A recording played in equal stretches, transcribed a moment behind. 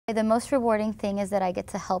The most rewarding thing is that I get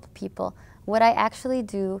to help people. What I actually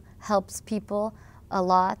do helps people a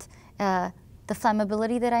lot. The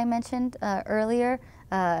flammability that I mentioned earlier,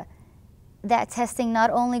 that testing not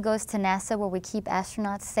only goes to NASA, where we keep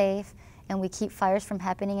astronauts safe and we keep fires from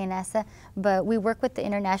happening in NASA, but we work with the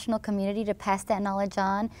international community to pass that knowledge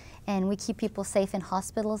on, and we keep people safe in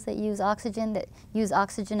hospitals that use oxygen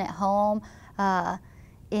at home,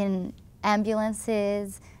 in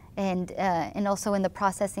ambulances, and also in the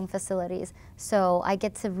processing facilities. So I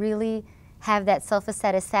get to really have that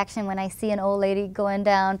self-satisfaction when I see an old lady going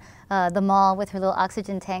down the mall with her little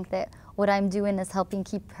oxygen tank, that what I'm doing is helping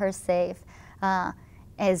keep her safe,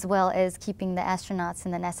 as well as keeping the astronauts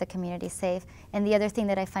and the NASA community safe. And the other thing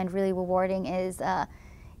that I find really rewarding is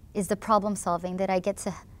the problem solving, that I get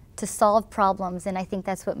to solve problems, and I think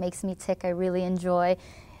that's what makes me tick. I really enjoy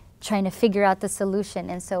trying to figure out the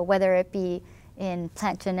solution. And so whether it be in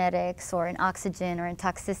plant genetics or in oxygen or in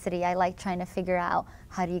toxicity, I like trying to figure out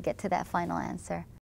how do you get to that final answer.